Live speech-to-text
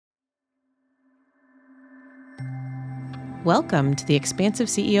Welcome to the Expansive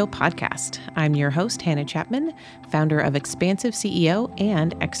CEO podcast. I'm your host, Hannah Chapman, founder of Expansive CEO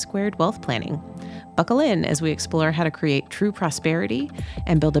and X Squared Wealth Planning. Buckle in as we explore how to create true prosperity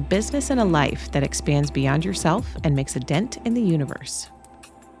and build a business and a life that expands beyond yourself and makes a dent in the universe.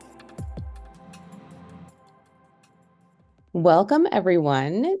 Welcome,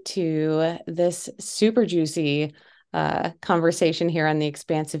 everyone, to this super juicy conversation here on the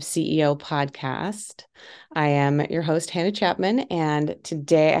Expansive CEO podcast. I am your host, Hannah Chapman, and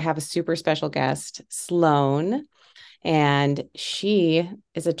today I have a super special guest, Sloan, and she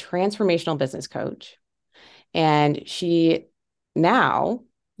is a transformational business coach. And she now,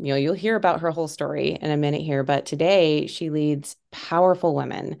 you'll hear about her whole story in a minute here, but today she leads powerful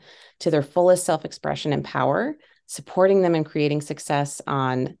women to their fullest self-expression and power, supporting them in creating success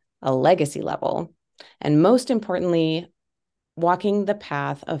on a legacy level. And most importantly, walking the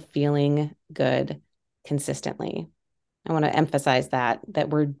path of feeling good consistently. I want to emphasize that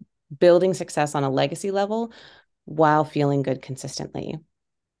we're building success on a legacy level while feeling good consistently.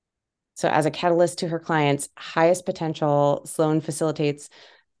 So as a catalyst to her clients' highest potential, Sloan facilitates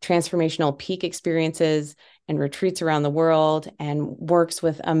transformational peak experiences and retreats around the world and works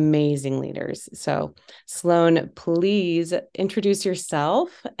with amazing leaders. So Sloan, please introduce yourself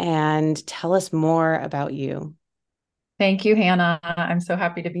and tell us more about you. Thank you, Hannah. I'm so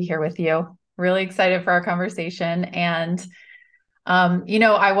happy to be here with you. Really excited for our conversation. And,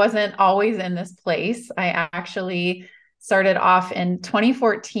 I wasn't always in this place. I actually started off in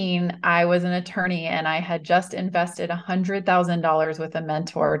 2014. I was an attorney and I had just invested $100,000 with a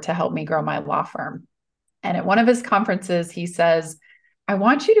mentor to help me grow my law firm. And at one of his conferences, he says, I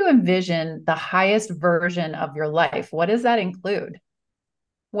want you to envision the highest version of your life. What does that include?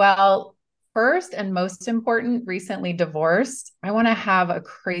 Well, first and most important, recently divorced, I want to have a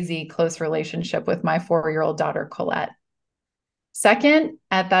crazy close relationship with my 4-year-old daughter, Colette. Second,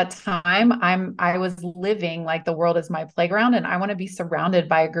 at that time, I was living like the world is my playground, and I want to be surrounded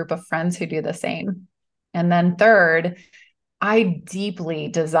by a group of friends who do the same. And then third, I deeply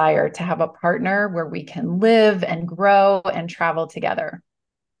desire to have a partner where we can live and grow and travel together.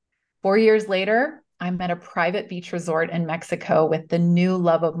 4 years later, I'm at a private beach resort in Mexico with the new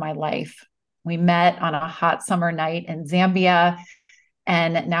love of my life. We met on a hot summer night in Zambia,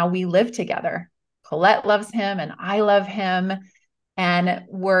 and now we live together. Colette loves him and I love him. And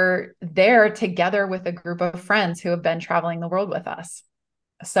we're there together with a group of friends who have been traveling the world with us.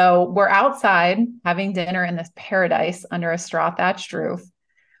 So we're outside having dinner in this paradise under a straw thatched roof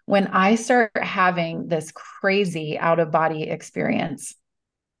when I start having this crazy out of body experience.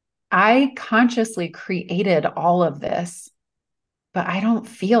 I consciously created all of this, but I don't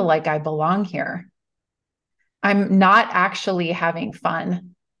feel like I belong here. I'm not actually having fun.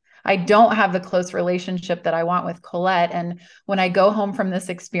 I don't have the close relationship that I want with Colette. And when I go home from this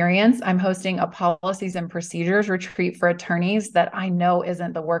experience, I'm hosting a policies and procedures retreat for attorneys that I know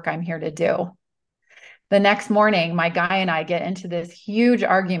isn't the work I'm here to do. The next morning, my guy and I get into this huge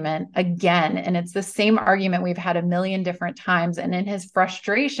argument again. And it's the same argument we've had a million different times. And in his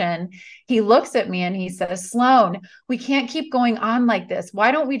frustration, he looks at me and he says, Sloan, we can't keep going on like this. Why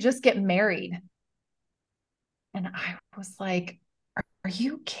don't we just get married? And I was like, are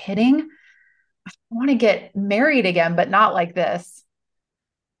you kidding? I want to get married again, but not like this.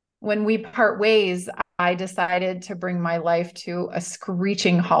 When we part ways, I decided to bring my life to a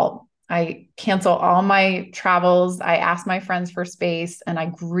screeching halt. I cancel all my travels. I ask my friends for space and I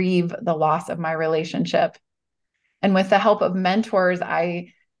grieve the loss of my relationship. And with the help of mentors,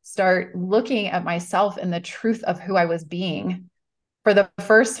 I start looking at myself and the truth of who I was being. For the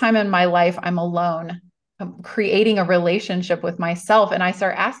first time in my life, I'm alone. I'm creating a relationship with myself. And I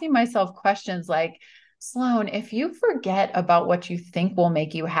start asking myself questions like, Sloan, if you forget about what you think will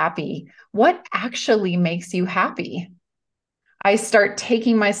make you happy, what actually makes you happy? I start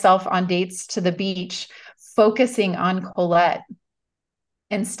taking myself on dates to the beach, focusing on Colette.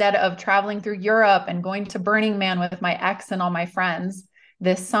 Instead of traveling through Europe and going to Burning Man with my ex and all my friends,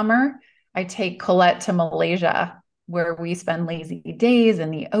 this summer, I take Colette to Malaysia, where we spend lazy days in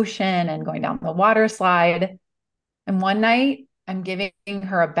the ocean and going down the water slide. And one night, I'm giving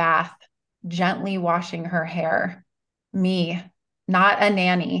her a bath, gently washing her hair. Me, not a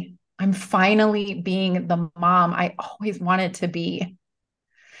nanny. I'm finally being the mom I always wanted to be.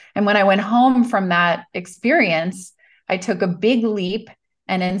 And when I went home from that experience, I took a big leap.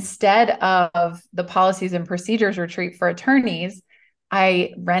 And instead of the policies and procedures retreat for attorneys,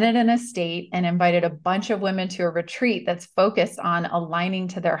 I rented an estate and invited a bunch of women to a retreat that's focused on aligning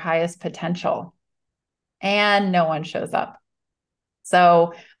to their highest potential. And no one shows up.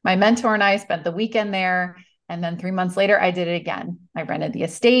 So my mentor and I spent the weekend there, And then 3 months later, I did it again. I rented the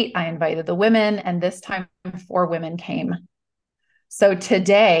estate, I invited the women, and this time 4 women came. So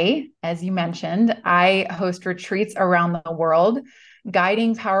today, as you mentioned, I host retreats around the world,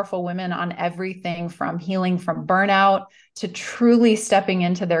 guiding powerful women on everything from healing from burnout to truly stepping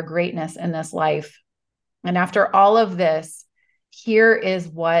into their greatness in this life. And after all of this, here is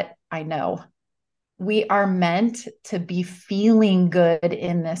what I know. We are meant to be feeling good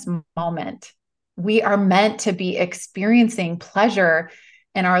in this moment. We are meant to be experiencing pleasure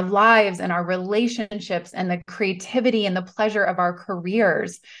in our lives and our relationships and the creativity and the pleasure of our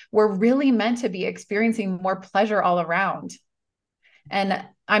careers. We're really meant to be experiencing more pleasure all around. And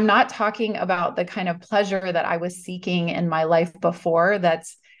I'm not talking about the kind of pleasure that I was seeking in my life before,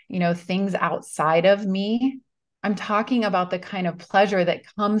 that's, things outside of me. I'm talking about the kind of pleasure that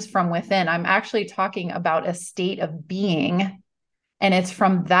comes from within. I'm actually talking about a state of being. And it's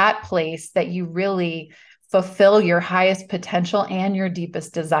from that place that you really fulfill your highest potential and your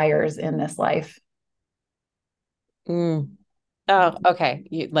deepest desires in this life. Oh,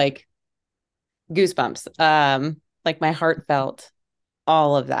 okay. Like goosebumps. Like my heart felt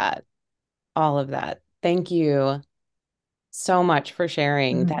all of that. All of that. Thank you so much for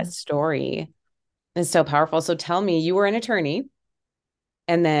sharing that story. It's so powerful. So tell me, you were an attorney,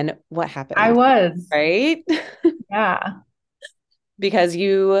 and then what I happened, was. right? Yeah. Because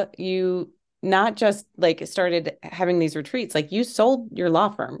you not just like started having these retreats, like you sold your law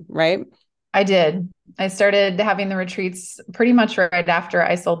firm, right? I did. I started having the retreats pretty much right after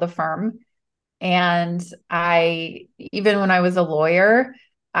I sold the firm. And even when I was a lawyer,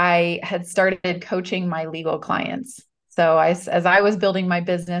 I had started coaching my legal clients. So as I was building my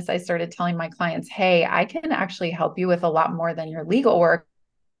business, I started telling my clients, hey, I can actually help you with a lot more than your legal work.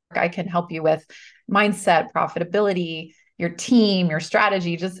 I can help you with mindset, profitability, your team, your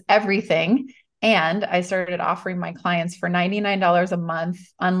strategy, just everything. And I started offering my clients for $99 a month,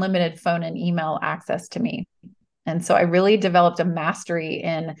 unlimited phone and email access to me. And so I really developed a mastery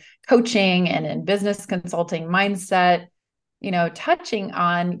in coaching and in business consulting mindset, touching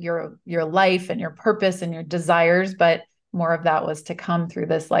on your life and your purpose and your desires, but more of that was to come through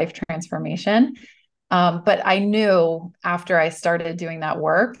this life transformation. But I knew after I started doing that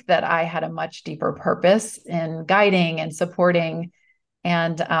work that I had a much deeper purpose in guiding and supporting,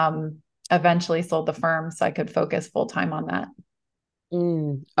 and eventually sold the firm so I could focus full time on that.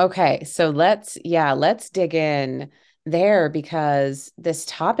 Okay, so let's dig in there, because this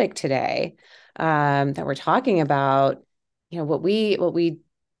topic today that we're talking about, what we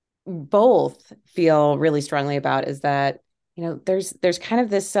both feel really strongly about is that, there's kind of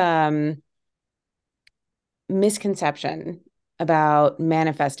this misconception about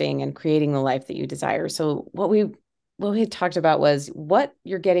manifesting and creating the life that you desire. So what we had talked about was what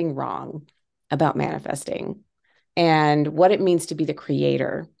you're getting wrong about manifesting and what it means to be the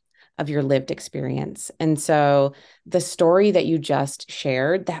creator of your lived experience. And so the story that you just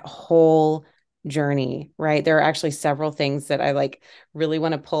shared, that whole journey, right? There are actually several things that I like really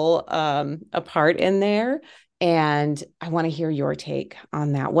want to pull apart in there. And I want to hear your take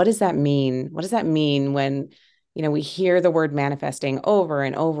on that. What does that mean? What does that mean when, we hear the word manifesting over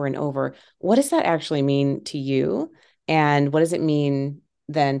and over and over? What does that actually mean to you? And what does it mean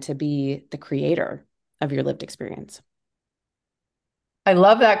then to be the creator of your lived experience? I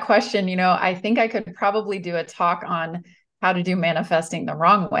love that question. I think I could probably do a talk on how to do manifesting the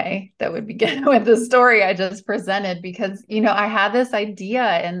wrong way that would begin with the story I just presented, because, I had this idea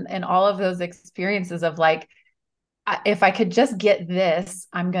and all of those experiences of like, if I could just get this,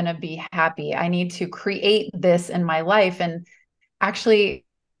 I'm going to be happy. I need to create this in my life. And actually,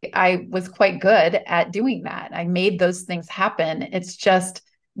 I was quite good at doing that. I made those things happen. It's just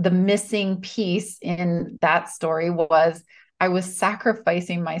the missing piece in that story was I was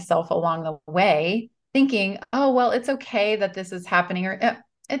sacrificing myself along the way, thinking, oh, well, it's okay that this is happening. Or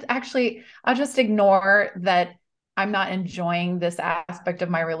it's actually, I'll just ignore that I'm not enjoying this aspect of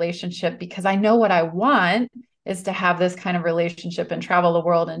my relationship because I know what I want is to have this kind of relationship and travel the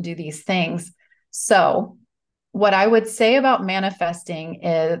world and do these things. So, what I would say about manifesting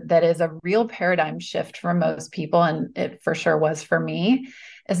is that is a real paradigm shift for most people, and it for sure was for me,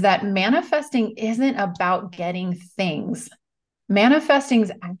 is that manifesting isn't about getting things. Manifesting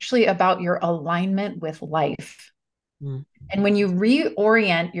is actually about your alignment with life. Mm. And when you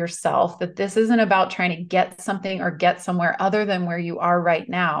reorient yourself that this isn't about trying to get something or get somewhere other than where you are right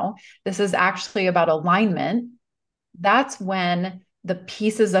now, this is actually about alignment. That's when the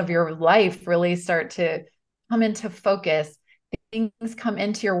pieces of your life really start to come into focus. Things come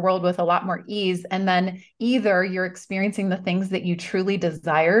into your world with a lot more ease. And then either you're experiencing the things that you truly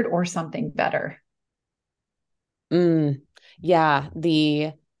desired or something better. Mm, yeah,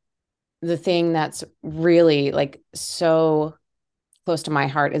 the thing that's really like so close to my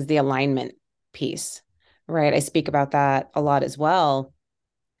heart is the alignment piece, right? I speak about that a lot as well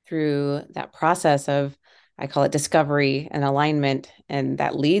through that process of, I call it discovery and alignment, and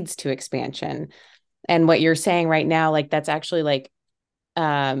that leads to expansion. And what you're saying right now, like that's actually like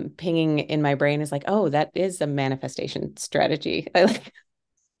pinging in my brain is like, oh, that is a manifestation strategy.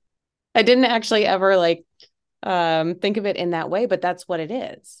 I didn't actually ever like think of it in that way, but that's what it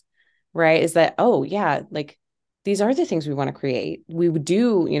is, right? Is that, oh yeah, like these are the things we want to create. We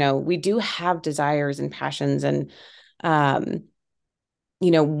do, we do have desires and passions and um,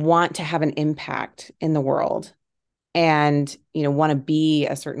 want to have an impact in the world and, want to be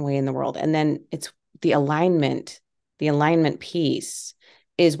a certain way in the world. And then it's the alignment piece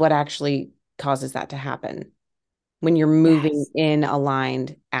is what actually causes that to happen. When you're moving Yes. in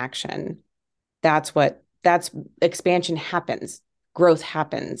aligned action, that's expansion happens. Growth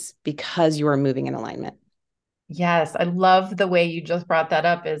happens because you are moving in alignment. Yes, I love the way you just brought that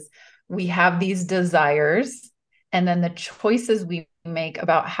up is we have these desires and then the choices we make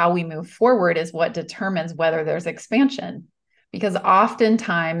about how we move forward is what determines whether there's expansion. Because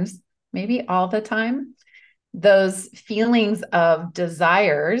oftentimes, maybe all the time, those feelings of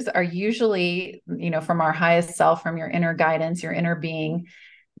desires are usually, from our highest self, from your inner guidance, your inner being.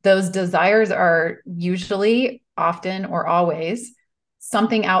 Those desires are usually, often, or always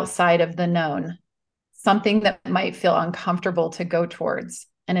something outside of the known, something that might feel uncomfortable to go towards.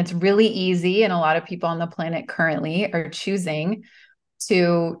 And it's really easy. And a lot of people on the planet currently are choosing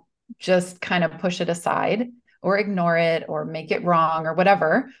to just kind of push it aside or ignore it or make it wrong or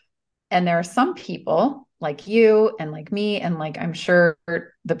whatever. And there are some people like you and like me, and like I'm sure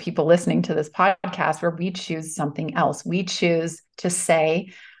the people listening to this podcast, where we choose something else. We choose to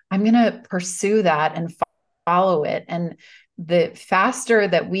say, I'm going to pursue that and follow it. And the faster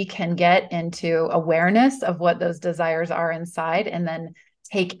that we can get into awareness of what those desires are inside and then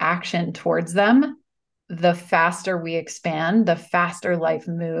take action towards them, the faster we expand, the faster life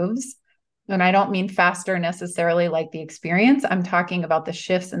moves. And I don't mean faster necessarily like the experience. I'm talking about the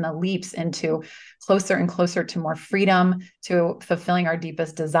shifts and the leaps into closer and closer to more freedom, to fulfilling our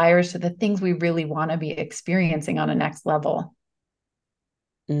deepest desires, to the things we really want to be experiencing on a next level.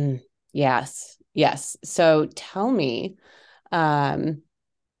 Mm, yes, yes. So tell me um,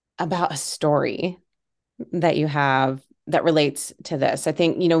 about a story that you have that relates to this. I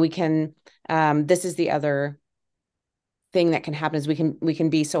think, we can, this is the other thing that can happen is we can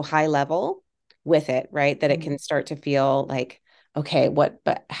be so high level with it, right? That it can start to feel like, okay, but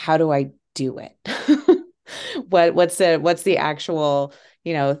how do I do it? What's the actual,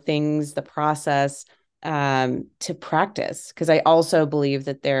 things, the process to practice? Because I also believe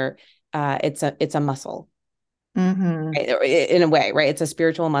that it's a muscle, Mm-hmm. right? In a way, right? It's a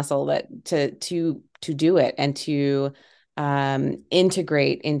spiritual muscle that to do it and to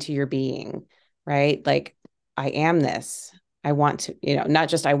integrate into your being, right? Like I am this. I want to, not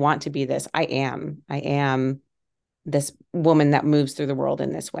just I want to be this. I am this woman that moves through the world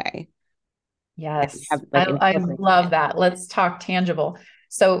in this way. And Yes, have like I incorporate love it. that. Let's talk tangible.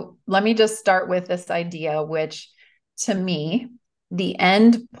 So let me just start with this idea, which to me, the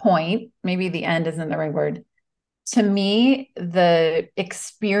end point, maybe the end isn't the right word. To me, the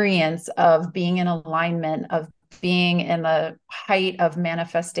experience of being in alignment, of being in the height of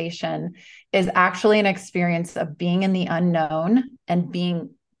manifestation, is actually an experience of being in the unknown and being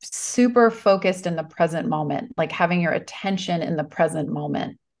super focused in the present moment, like having your attention in the present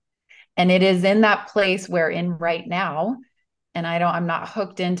moment. And it is in that place where in right now, and I'm not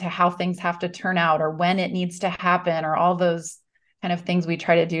hooked into how things have to turn out or when it needs to happen or all those kind of things we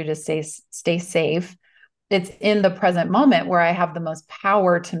try to do to stay safe. It's in the present moment where I have the most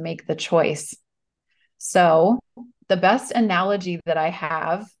power to make the choice. So the best analogy that I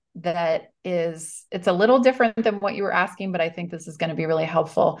have, that is, it's a little different than what you were asking, but I think this is going to be really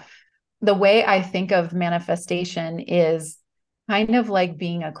helpful. The way I think of manifestation is kind of like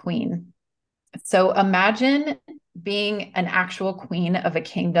being a queen. So imagine being an actual queen of a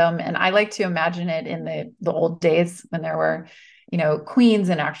kingdom. And I like to imagine it in the old days when there were, queens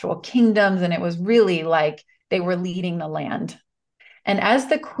and actual kingdoms. And it was really like they were leading the land. And as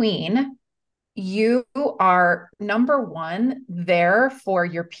the queen, you are number one there for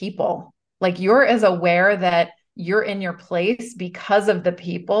your people. Like you're as aware that you're in your place because of the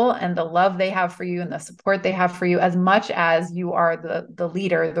people and the love they have for you and the support they have for you, as much as you are the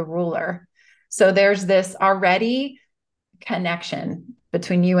leader, the ruler. So there's this already connection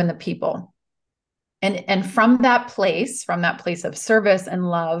between you and the people. And from that place of service and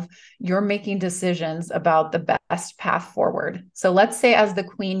love, you're making decisions about the best path forward. So let's say as the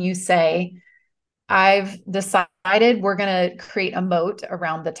queen, you say, I've decided we're going to create a moat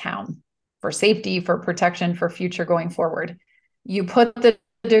around the town for safety, for protection, for future going forward. You put the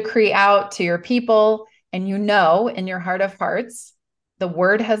decree out to your people, and you know in your heart of hearts, the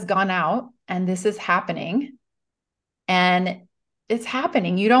word has gone out and this is happening. And it's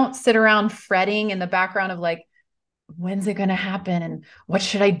happening. You don't sit around fretting in the background of like, when's it going to happen? And what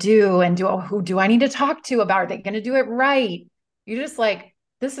should I do? And who do I need to talk to about? Are they going to do it right? You're just like,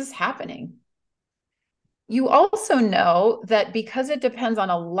 this is happening. You also know that because it depends on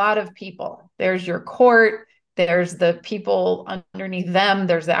a lot of people, there's your court, there's the people underneath them,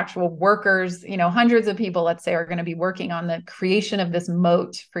 there's the actual workers, hundreds of people, let's say, are going to be working on the creation of this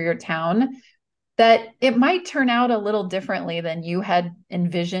moat for your town, that it might turn out a little differently than you had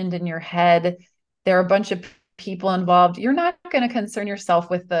envisioned in your head. There are a bunch of people involved. You're not going to concern yourself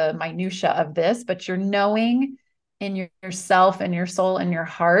with the minutia of this, but you're knowing in yourself and your soul and your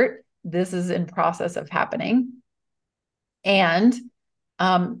heart, this is in process of happening. And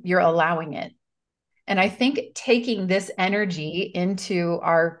you're allowing it. And I think taking this energy into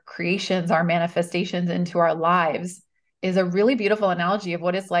our creations, our manifestations, into our lives is a really beautiful analogy of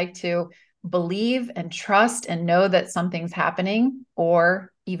what it's like to believe and trust and know that something's happening,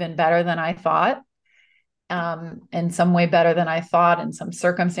 or even better than I thought, in some way better than I thought, in some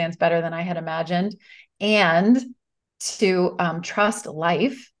circumstance better than I had imagined, and to trust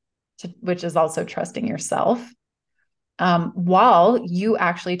life, which is also trusting yourself, while you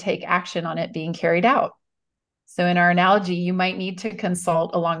actually take action on it being carried out. So in our analogy, you might need to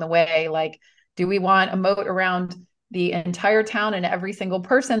consult along the way, like, do we want a moat around the entire town and every single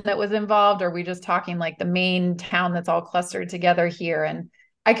person that was involved? Or are we just talking like the main town that's all clustered together here? And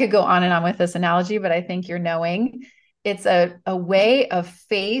I could go on and on with this analogy, but I think you're knowing it's a way of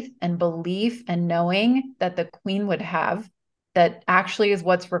faith and belief and knowing that the queen would have, that actually is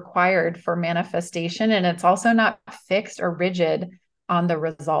what's required for manifestation. And it's also not fixed or rigid on the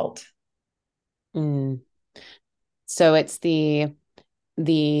result. Mm. So it's the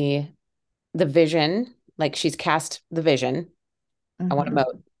vision, like she's cast the vision. I want a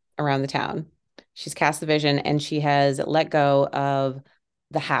moat around the town. She's cast the vision and she has let go of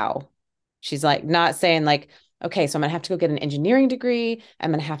the how. She's like not saying like, okay, so I'm gonna have to go get an engineering degree.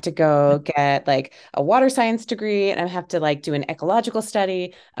 I'm gonna have to go get like a water science degree, and I have to like do an ecological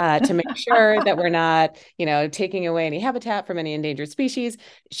study to make sure that we're not, taking away any habitat from any endangered species.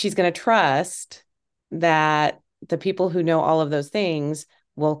 She's gonna trust that the people who know all of those things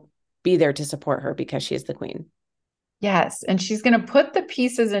will be there to support her because she is the queen. Yes. And she's going to put the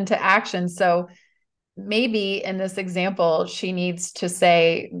pieces into action. So maybe in this example, she needs to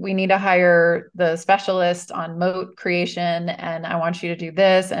say, we need to hire the specialist on moat creation, and I want you to do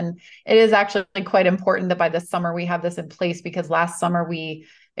this. And it is actually quite important that by this summer we have this in place, because last summer we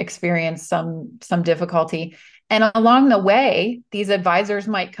experienced some difficulty. And along the way, these advisors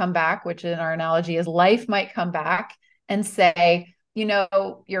might come back, which in our analogy is life might come back and say,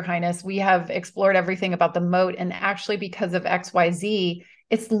 Your Highness, we have explored everything about the moat, and actually because of XYZ,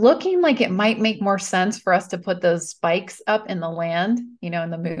 it's looking like it might make more sense for us to put those spikes up in the land, in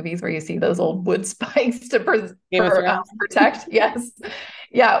the movies where you see those old wood spikes to protect. Yes.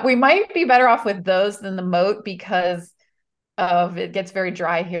 Yeah. We might be better off with those than the moat, because of it gets very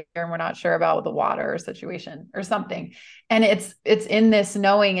dry here and we're not sure about the water situation or something. And it's in this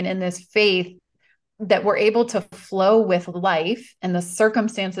knowing and in this faith that we're able to flow with life and the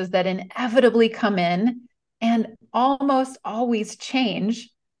circumstances that inevitably come in and almost always change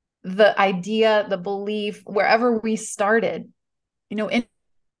the idea, the belief, wherever we started. In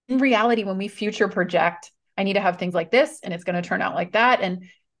reality, when we future project, I need to have things like this and it's going to turn out like that. And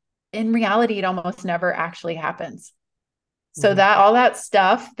in reality, it almost never actually happens. So that all that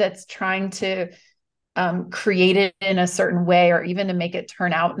stuff that's trying to create it in a certain way, or even to make it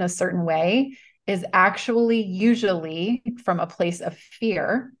turn out in a certain way, is actually usually from a place of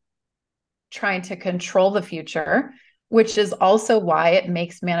fear, trying to control the future, which is also why it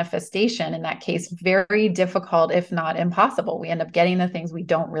makes manifestation, in that case, very difficult, if not impossible. We end up getting the things we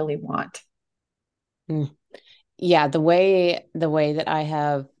don't really want. Yeah, the way that I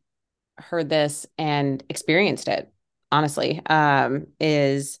have heard this and experienced it, honestly,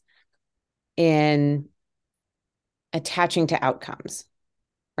 is in attaching to outcomes,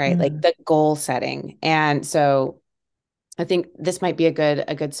 right? Like the goal setting. And so I think this might be a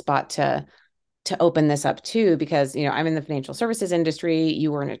good spot to open this up too, because, I'm in the financial services industry.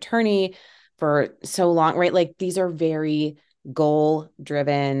 You were an attorney for so long, right? Like these are very goal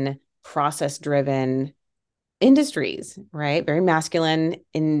driven process driven industries, right? Very masculine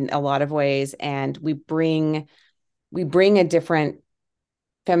in a lot of ways. And we bring a different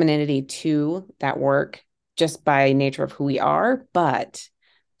femininity to that work just by nature of who we are, but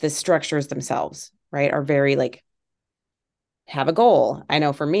the structures themselves, right, are very like have a goal. I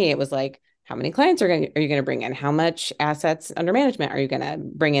know for me, it was like, how many clients are you going to bring in? How much assets under management are you going to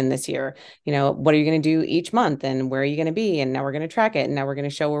bring in this year? What are you going to do each month and where are you going to be? And now we're going to track it. And now we're going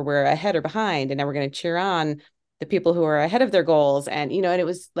to show where we're ahead or behind. And now we're going to cheer on the people who are ahead of their goals. And it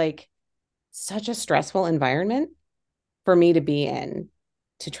was like such a stressful environment for me to be in,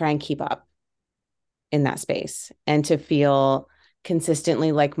 to try and keep up in that space and to feel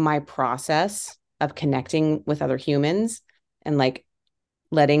consistently like my process of connecting with other humans and like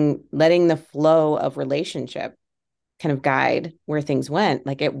letting the flow of relationship kind of guide where things went.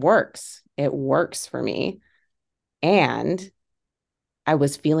 Like it works for me. And I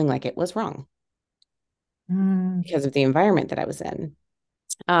was feeling like it was wrong because of the environment that I was in.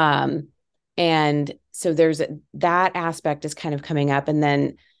 And so that aspect is kind of coming up. And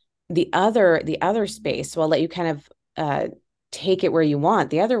then the other space, so I'll let you kind of take it where you want.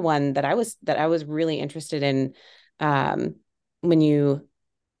 The other one that I was really interested in, when you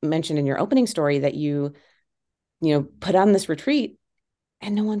mentioned in your opening story that you put on this retreat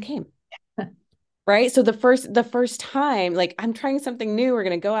and no one came. Right. So the first time, like, I'm trying something new, we're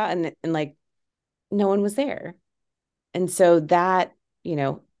going to go out and like, no one was there. And so that,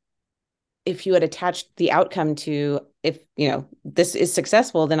 if you had attached the outcome to, if, this is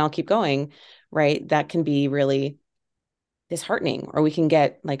successful, then I'll keep going. Right. That can be really disheartening, or we can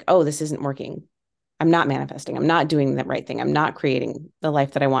get like, oh, this isn't working. I'm not manifesting. I'm not doing the right thing. I'm not creating the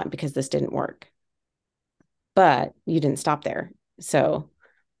life that I want because this didn't work. But you didn't stop there. So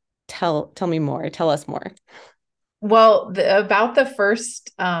tell me more. Tell us more. Well, about the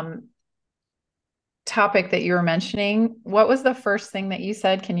first topic that you were mentioning, what was the first thing that you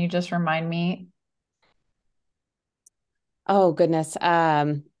said? Can you just remind me? Oh goodness.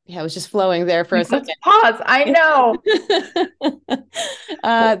 Yeah, it was just flowing there for a Let's second. pause. I know.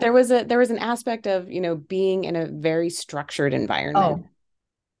 There was an aspect of, being in a very structured environment. Oh,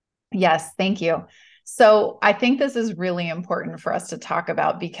 yes. Thank you. So I think this is really important for us to talk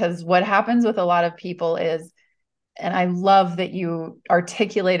about, because what happens with a lot of people is, and I love that you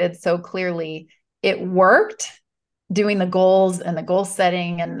articulated so clearly, it worked doing the goals and the goal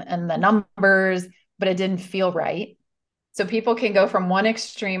setting and the numbers, but it didn't feel right. So people can go from one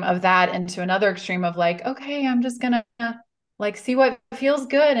extreme of that into another extreme of like, okay, I'm just gonna like see what feels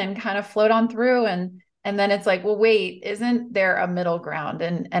good and kind of float on through. And then it's like, well, wait, isn't there a middle ground?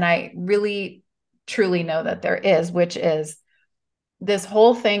 And I really truly know that there is, which is this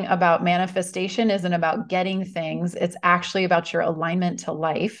whole thing about manifestation isn't about getting things. It's actually about your alignment to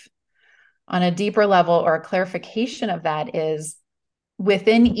life. On a deeper level, or a clarification of that, is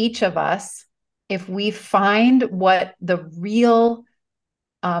within each of us, if we find what the real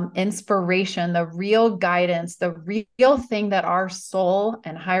inspiration, the real guidance, the real thing that our soul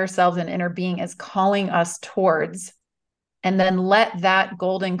and higher selves and inner being is calling us towards, and then let that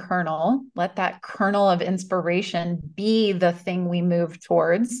golden kernel, let that kernel of inspiration be the thing we move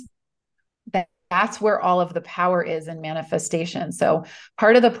towards, that's where all of the power is in manifestation. So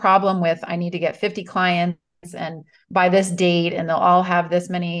part of the problem with, I need to get 50 clients and by this date, and they'll all have this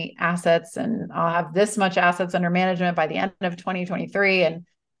many assets, and I'll have this much assets under management by the end of 2023. And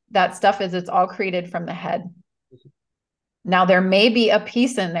that stuff is, it's all created from the head. Now, there may be a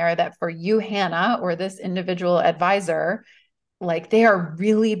piece in there that for you, Hannah, or this individual advisor, like they are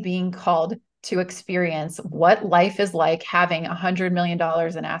really being called to experience what life is like having $100 million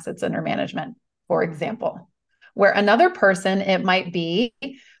in assets under management, for example. Where another person, it might be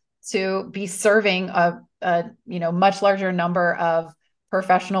to be serving a much larger number of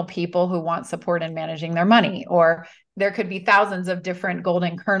professional people who want support in managing their money. Or there could be thousands of different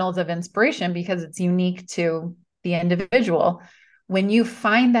golden kernels of inspiration because it's unique to the individual. When you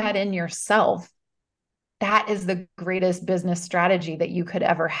find that in yourself, that is the greatest business strategy that you could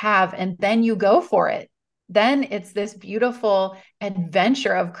ever have. And then you go for it. Then it's this beautiful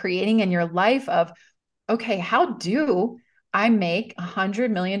adventure of creating in your life of, okay, how do I make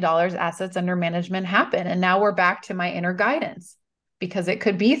 $100 million assets under management happen? And now we're back to my inner guidance, because it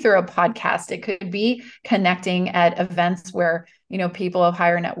could be through a podcast. It could be connecting at events where, people of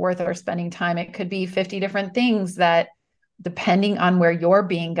higher net worth are spending time. It could be 50 different things that, depending on where you're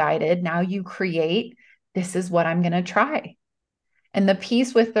being guided, now you create, this is what I'm going to try. And the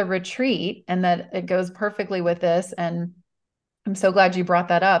piece with the retreat, and that it goes perfectly with this, and I'm so glad you brought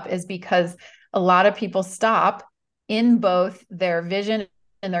that up, is because a lot of people stop in both their vision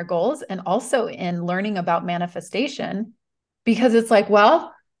in their goals and also in learning about manifestation, because it's like,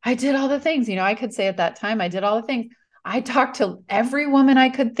 well, I did all the things, I could say at that time, I did all the things. I talked to every woman I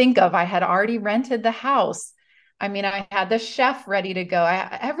could think of. I had already rented the house. I mean, I had the chef ready to go,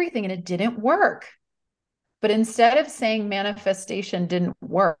 everything, and it didn't work. But instead of saying manifestation didn't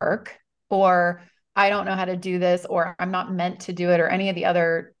work, or I don't know how to do this, or I'm not meant to do it, or any of the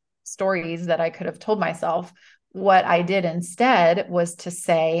other stories that I could have told myself, what I did instead was to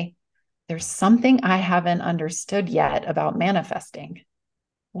say, there's something I haven't understood yet about manifesting.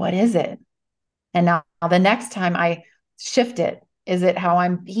 What is it? And now the next time I shift it, is it how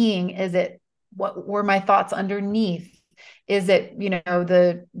I'm being? Is it what were my thoughts underneath? Is it,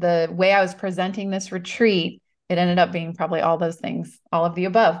 the way I was presenting this retreat? It ended up being probably all those things, all of the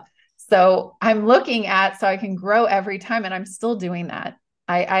above. So I'm looking at, so I can grow every time, and I'm still doing that.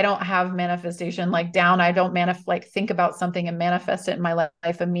 I don't have manifestation like down. I don't think about something and manifest it in my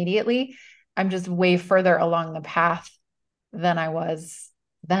life immediately. I'm just way further along the path than I was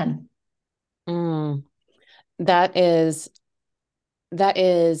then. Mm, that is that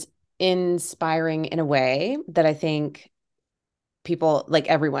is inspiring in a way that I think people, like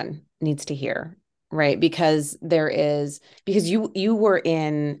everyone, needs to hear, right? Because you were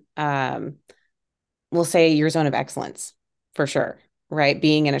in we'll say your zone of excellence for sure, right?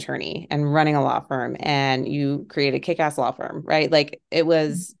 Being an attorney and running a law firm, and you created a kick-ass law firm, right? Like it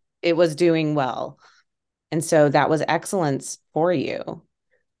was doing well. And so that was excellence for you.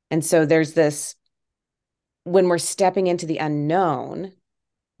 And so there's this, when we're stepping into the unknown,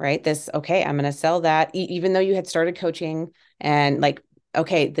 right? This, okay, I'm going to sell that, even though you had started coaching and like,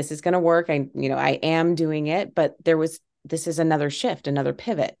 okay, this is going to work. I am doing it, but this is another shift, another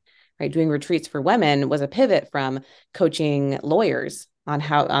pivot, right? Doing retreats for women was a pivot from coaching lawyers on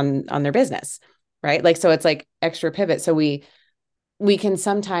how, on their business, right? Like, so it's like extra pivot. So we can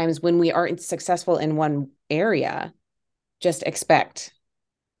sometimes, when we aren't successful in one area, just expect,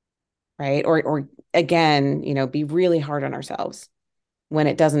 right? Or again, be really hard on ourselves when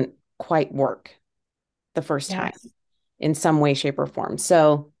it doesn't quite work the first time Yes. in some way, shape, or form.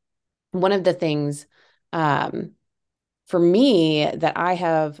 So one of the things um, for me that I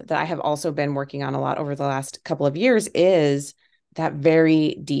have also been working on a lot over the last couple of years is that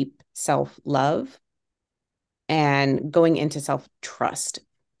very deep self-love and going into self-trust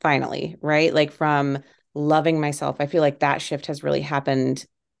finally, right? Like from loving myself. I feel like that shift has really happened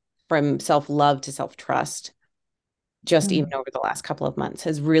from self-love to self-trust just even Mm. over the last couple of months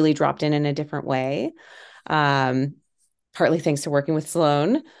has really dropped in a different way. Um, Partly thanks to working with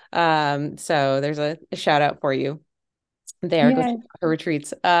Sloan. So there's a shout out for you there. Go check Yeah. out her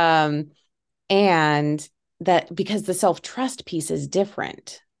retreats. And that because the self-trust piece is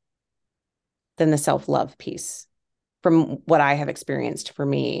different than the self-love piece from what I have experienced for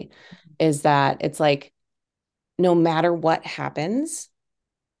me is that it's like, no matter what happens,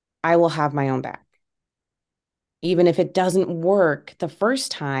 I will have my own back. Even if it doesn't work the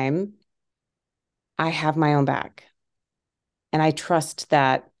first time, I have my own back. And I trust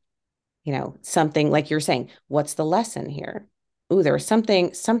that, something like you're saying, what's the lesson here? Ooh, there was something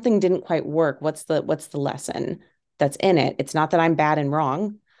didn't quite work. What's the lesson that's in it? It's not that I'm bad and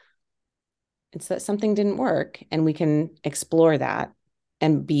wrong. It's that something didn't work. And we can explore that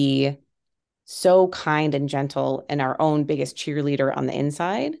and be so kind and gentle and our own biggest cheerleader on the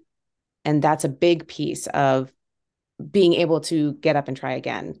inside. And that's a big piece of being able to get up and try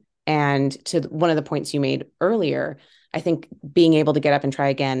again. And to one of the points you made earlier, I think being able to get up and try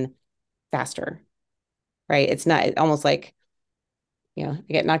again faster, right? It's not almost like, I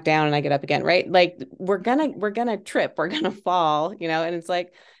get knocked down and I get up again, right? Like we're gonna trip, we're gonna fall, and it's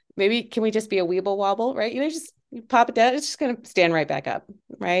like, maybe can we just be a weeble wobble, right? Just you pop it down, it's just gonna stand right back up,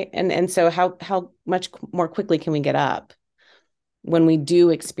 right? And so how much more quickly can we get up when we do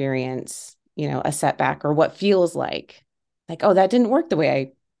experience, a setback or what feels like, oh, that didn't work the way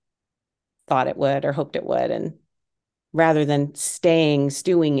I thought it would or hoped it would. And rather than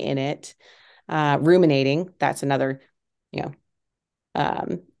stewing in it, ruminating, that's another, you know,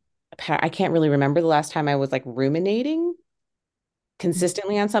 um, I can't really remember the last time I was like ruminating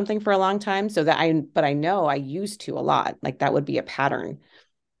consistently on something for a long time. But I know I used to a lot. Like that would be a pattern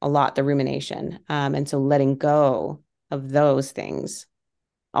a lot, the rumination. And so letting go of those things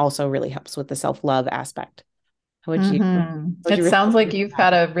also really helps with the self-love aspect. How would It you sounds respond like to you've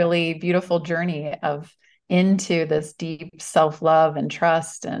that? had a really beautiful journey of into this deep self-love and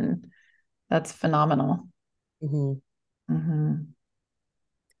trust, and that's phenomenal. Mhm. Hmm.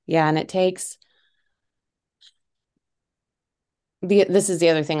 Yeah, and it takes this is the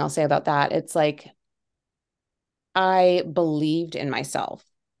other thing I'll say about that. It's like I believed in myself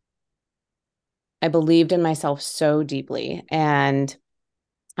I believed in myself so deeply. And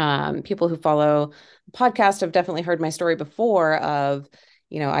people who follow the podcast have definitely heard my story before of,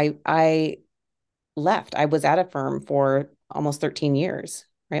 I left. I was at a firm for almost 13 years,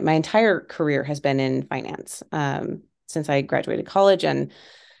 right? My entire career has been in finance since I graduated college. And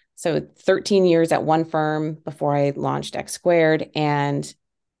so 13 years at one firm before I launched X Squared. And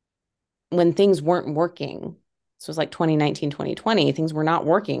when things weren't working, this was like 2019, 2020, things were not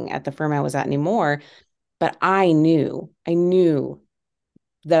working at the firm I was at anymore. But I knew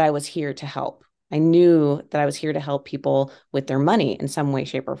that I was here to help. I knew that I was here to help people with their money in some way,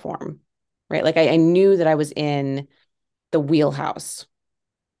 shape, or form, right? Like I knew that I was in the wheelhouse.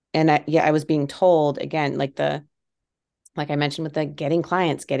 And I was being told again, like I mentioned with the getting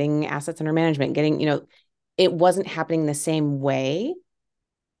clients, getting assets under management, it wasn't happening the same way,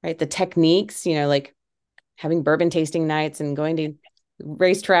 right? The techniques, like having bourbon tasting nights and going to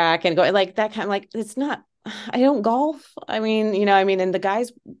racetrack and going like that kind of like, it's not, I don't golf. And the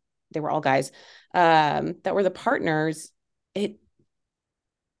guys, they were all guys, that were the partners.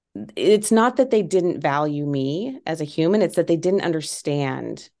 It's not that they didn't value me as a human, it's that they didn't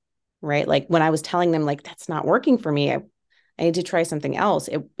understand, right? Like when I was telling them like that's not working for me, I need to try something else.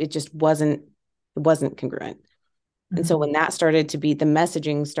 It just wasn't congruent. Mm-hmm. And so when that started to be, the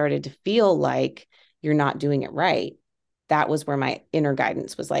messaging started to feel like you're not doing it right, that was where my inner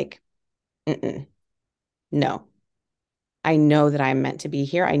guidance was like, no, I know that I'm meant to be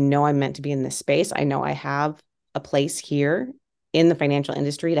here. I know I'm meant to be in this space. I know I have a place here in the financial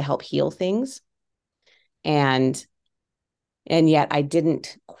industry to help heal things. And yet I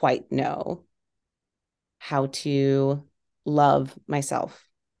didn't quite know how to love myself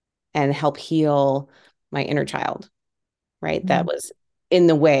and help heal my inner child, right? Mm-hmm. That was in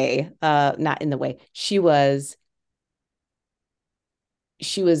the way, not in the way. She was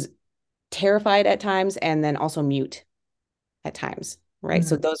terrified at times and then also mute at times, right? Mm-hmm.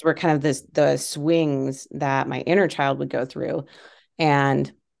 So those were kind of the swings that my inner child would go through.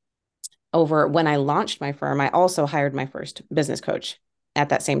 And over when I launched my firm, I also hired my first business coach at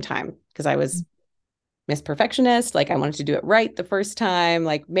that same time because I was Miss Perfectionist. Like I wanted to do it right the first time,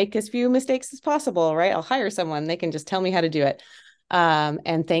 like make as few mistakes as possible, right? I'll hire someone, they can just tell me how to do it.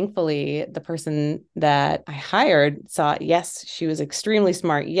 And thankfully, the person that I hired saw, yes, she was extremely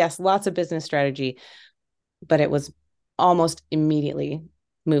smart. Yes, lots of business strategy, but it was almost immediately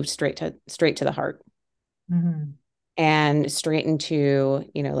moved straight to the heart. Mm-hmm. And straight into,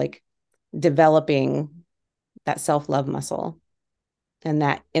 like developing that self-love muscle and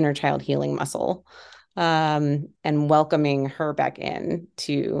that inner child healing muscle, and welcoming her back in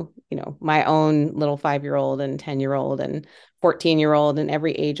to, my own little 5-year-old and 10-year-old and 14-year-old and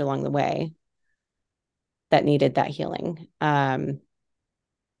every age along the way that needed that healing. And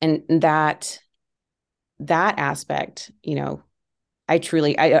that aspect, I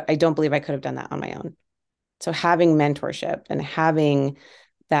don't believe I could have done that on my own. So having mentorship and having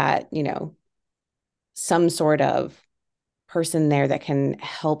that, some sort of person there that can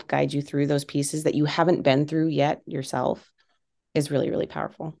help guide you through those pieces that you haven't been through yet yourself is really, really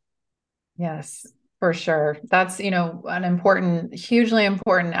powerful. Yes, for sure. That's, an important, hugely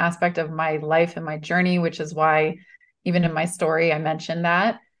important aspect of my life and my journey, which is why even in my story, I mentioned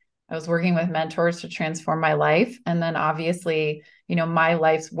that I was working with mentors to transform my life. And then obviously, my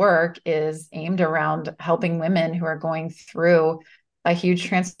life's work is aimed around helping women who are going through a huge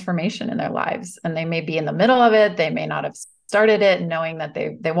transformation in their lives. And they may be in the middle of it. They may not have started it knowing that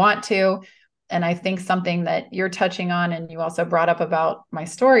they want to. And I think something that you're touching on, and you also brought up about my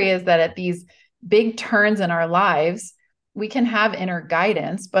story, is that at these big turns in our lives, we can have inner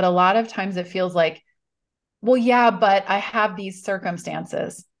guidance, but a lot of times it feels like, well, yeah, but I have these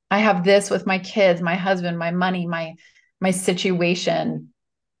circumstances. I have this with my kids, my husband, my money, my situation.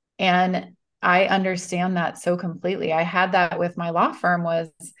 And I understand that so completely. I had that with my law firm.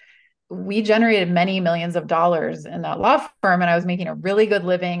 We generated many millions of dollars in that law firm, and I was making a really good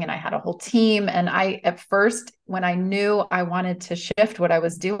living, and I had a whole team. And at first, when I knew I wanted to shift what I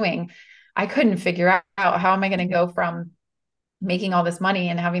was doing, I couldn't figure out how am I going to go from making all this money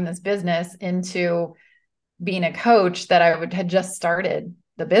and having this business into being a coach that had just started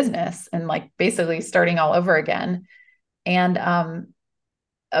the business and like basically starting all over again. And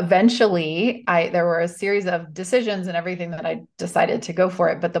eventually there were a series of decisions and everything that I decided to go for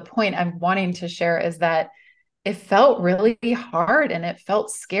it. But the point I'm wanting to share is that it felt really hard and it felt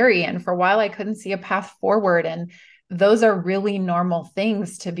scary. And for a while I couldn't see a path forward. And those are really normal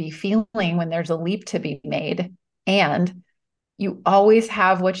things to be feeling when there's a leap to be made. And You always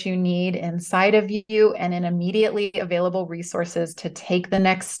have what you need inside of you and in immediately available resources to take the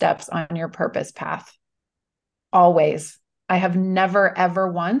next steps on your purpose path. Always. I have never,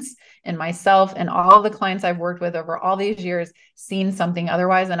 ever once in myself and all the clients I've worked with over all these years seen something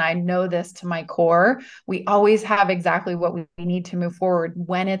otherwise. And I know this to my core. We always have exactly what we need to move forward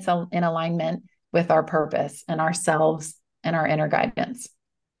when it's in alignment with our purpose and ourselves and our inner guidance.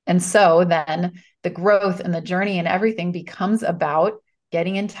 And so then the growth and the journey and everything becomes about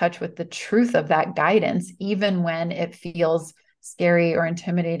getting in touch with the truth of that guidance, even when it feels scary or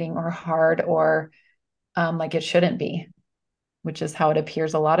intimidating or hard or like it shouldn't be, which is how it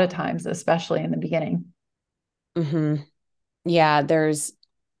appears a lot of times, especially in the beginning. Mm-hmm. Yeah, there's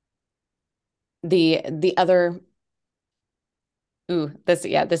the other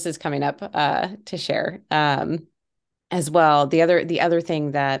this is coming up to share as well. The other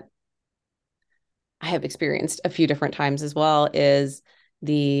thing that I have experienced a few different times as well is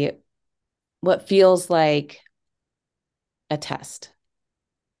the what feels like a test,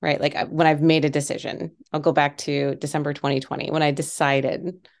 right? Like when I've made a decision, I'll go back to December 2020 when I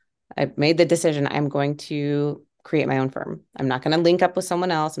made the decision I'm going to create my own firm. I'm not going to link up with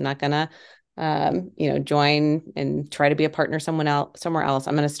someone else. I'm not going to join and try to be a partner somewhere else.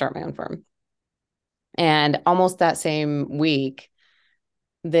 I'm going to start my own firm. And almost that same week,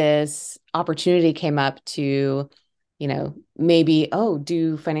 this opportunity came up to, maybe,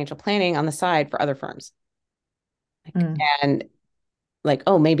 do financial planning on the side for other firms. And like,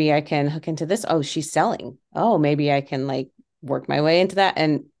 oh, maybe I can hook into this. Oh, she's selling. Oh, maybe I can like work my way into that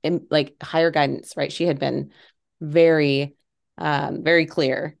and like higher guidance, right? She had been very, very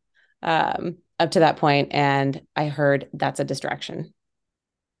clear up to that point. And I heard that's a distraction.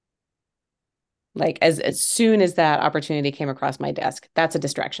 Like as soon as that opportunity came across my desk, that's a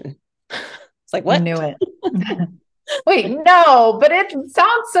distraction. It's like, I what? knew it. Wait, no, but it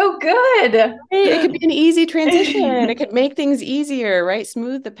sounds so good. It could be an easy transition. It could make things easier, right?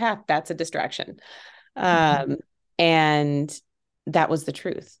 Smooth the path. That's a distraction. And that was the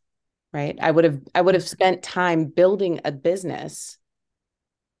truth, right? I would have spent time building a business.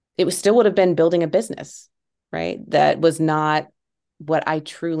 Still would have been building a business, right? That was not what I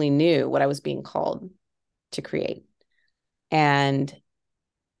truly knew, what I was being called to create. And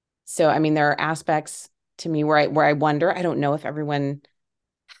so, I mean, there are aspects to me where I wonder, I don't know if everyone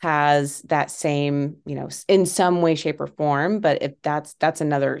has that same, in some way, shape, or form, but if that's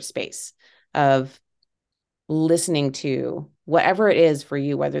another space of listening to whatever it is for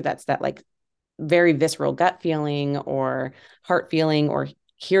you, whether that's that like very visceral gut feeling or heart feeling or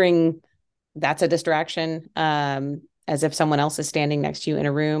hearing that's a distraction, as if someone else is standing next to you in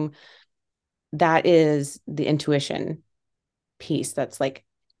a room. That is the intuition piece that's like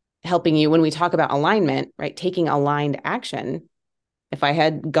helping you when we talk about alignment, right? Taking aligned action. If I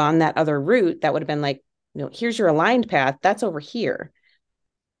had gone that other route, that would have been like, here's your aligned path. That's over here.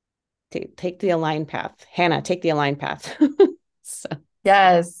 Take the aligned path. Hannah, take the aligned path. So.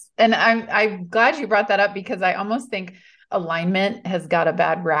 Yes. And I'm glad you brought that up because I almost think alignment has got a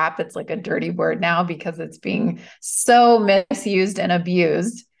bad rap. It's like a dirty word now because it's being so misused and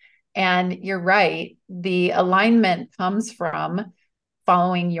abused. And you're right. The alignment comes from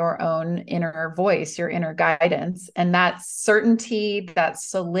following your own inner voice, your inner guidance, and that certainty, that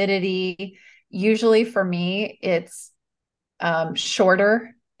solidity. Usually for me, it's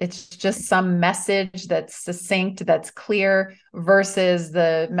shorter. It's just some message that's succinct, that's clear, versus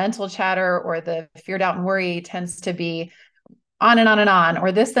the mental chatter or the fear, doubt, and worry tends to be on and on and on,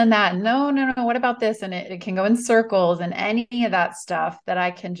 or this and that. No, no, no. What about this? And it can go in circles and any of that stuff that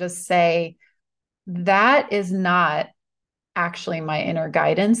I can just say, that is not actually my inner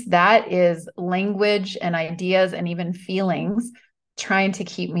guidance. That is language and ideas and even feelings trying to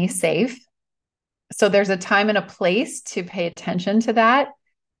keep me safe. So there's a time and a place to pay attention to that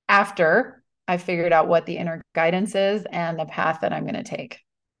after I figured out what the inner guidance is and the path that I'm going to take.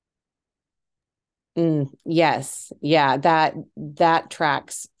 Yes. Yeah. That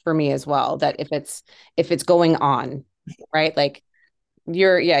tracks for me as well. That if it's going on, right? Like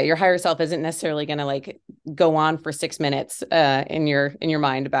your higher self isn't necessarily going to like go on for 6 minutes in your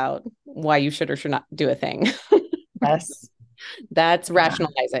mind about why you should or should not do a thing. Yes. That's Yeah.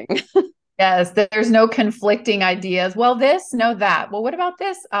 rationalizing. Yes. There's no conflicting ideas. Well, this, no, that. Well, what about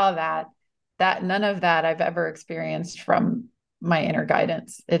this? Oh, that none of that I've ever experienced from my inner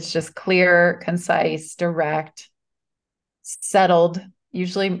guidance. It's just clear, concise, direct, settled,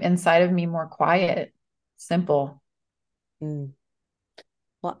 usually inside of me more quiet, simple. Mm.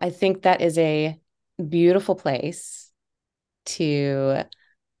 Well, I think that is a beautiful place to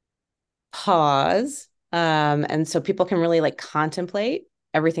pause And so people can really like contemplate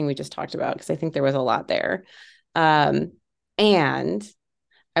everything we just talked about, because I think there was a lot there. And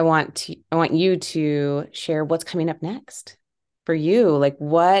I want you to share what's coming up next for you. Like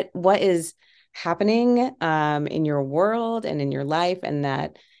what is happening in your world and in your life, and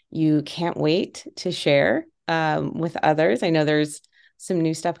that you can't wait to share with others. I know there's some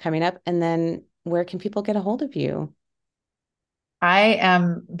new stuff coming up. And then where can people get a hold of you? I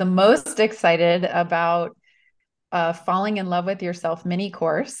am the most excited about Falling in Love with Yourself mini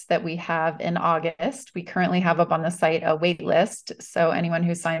course that we have in August. We currently have up on the site a wait list. So anyone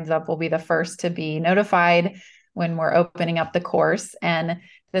who signs up will be the first to be notified when we're opening up the course. And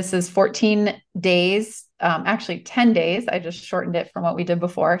this is 14 days, actually 10 days. I just shortened it from what we did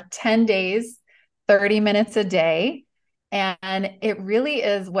before. 10 days, 30 minutes a day. And it really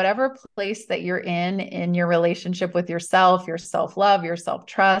is whatever place that you're in your relationship with yourself, your self-love, your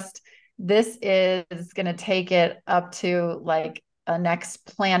self-trust. This is going to take it up to like a next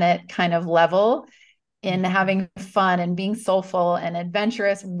planet kind of level in having fun and being soulful and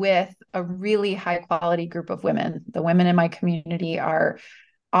adventurous with a really high quality group of women. The women in my community are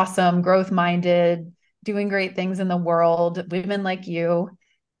awesome, growth minded, doing great things in the world, women like you.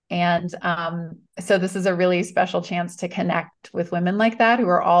 And so this is a really special chance to connect with women like that who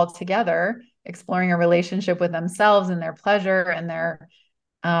are all together exploring a relationship with themselves and their pleasure and their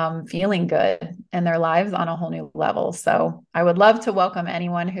feeling good in their lives on a whole new level. So I would love to welcome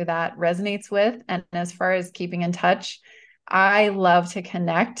anyone who that resonates with. And as far as keeping in touch, I love to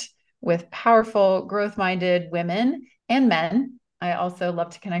connect with powerful, growth-minded women and men. I also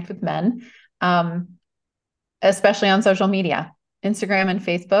love to connect with men, especially on social media. Instagram and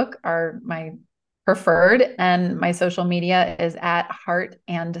Facebook are my preferred, and my social media is at Heart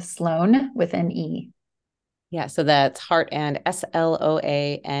and Sloane with an E. Yeah, so that's Heart and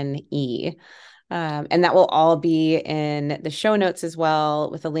SLOANE. And that will all be in the show notes as well,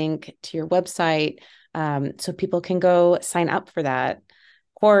 with a link to your website. So people can go sign up for that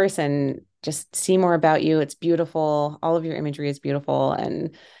course and just see more about you. It's beautiful. All of your imagery is beautiful.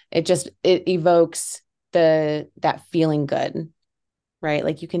 And it evokes that feeling good, right?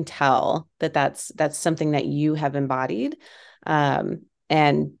 Like you can tell that's something that you have embodied. And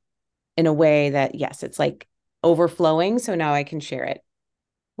in a way that, yes, it's like overflowing. So now I can share it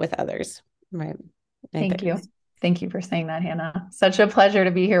with others. Right. Thank you. Thank you for saying that, Hannah. Such a pleasure to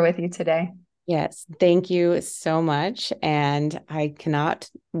be here with you today. Yes. Thank you so much. And I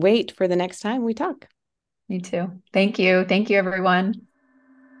cannot wait for the next time we talk. Me too. Thank you. Thank you, everyone.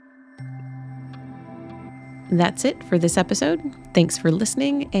 That's it for this episode. Thanks for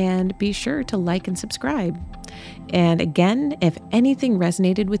listening, and be sure to like and subscribe. And again, if anything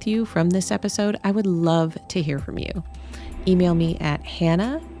resonated with you from this episode, I would love to hear from you. Email me at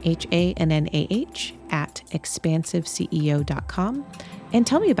Hannah, HANNAH, at expansiveceo.com and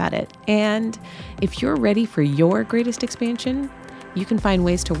tell me about it. And if you're ready for your greatest expansion, you can find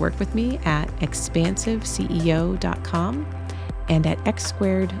ways to work with me at expansiveceo.com and at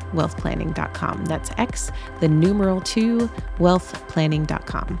x2wealthplanning.com. That's X, the numeral 2,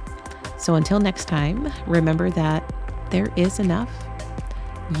 wealthplanning.com. So until next time, remember that there is enough.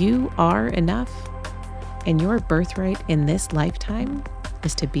 You are enough. And your birthright in this lifetime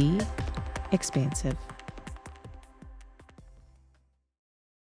is to be expansive.